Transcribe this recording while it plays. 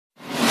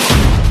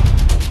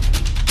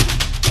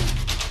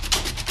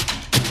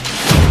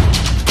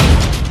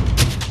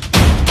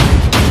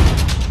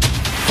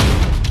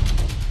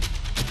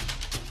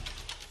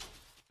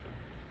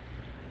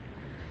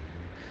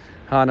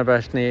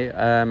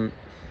Hanabashni,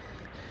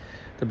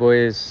 the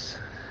boys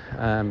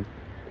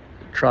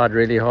tried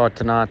really hard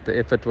tonight. The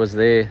effort was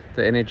there,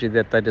 the energy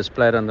that they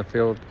displayed on the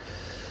field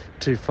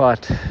to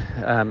fight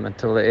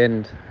until the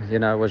end,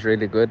 was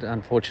really good.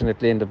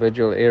 Unfortunately,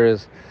 individual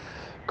errors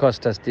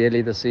cost us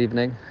dearly this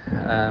evening.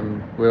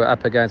 We were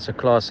up against a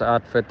class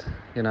outfit.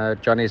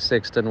 Johnny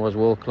Sexton was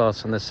world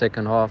class in the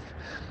second half,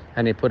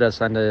 and he put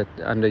us under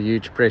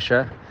huge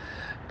pressure.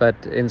 But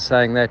in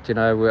saying that, we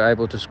were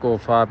able to score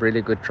 5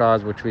 really good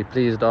tries, which we're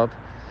pleased of.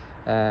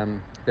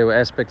 There were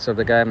aspects of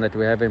the game that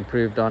we have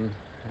improved on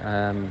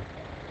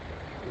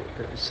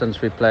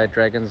since we played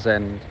Dragons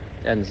and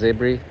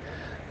Zebri.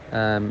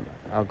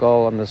 Our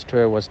goal on this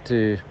tour was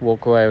to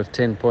walk away with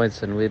 10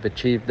 points, and we've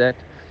achieved that.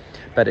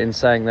 But in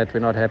saying that, we're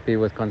not happy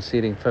with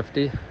conceding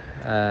 50.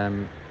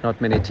 Not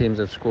many teams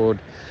have scored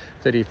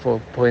 34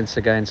 points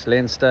against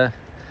Leinster,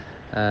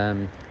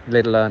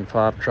 let alone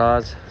 5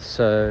 tries.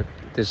 So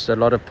there's a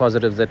lot of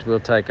positives that we'll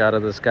take out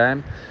of this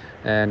game,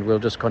 and we'll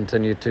just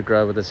continue to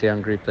grow with this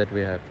young group that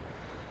we have.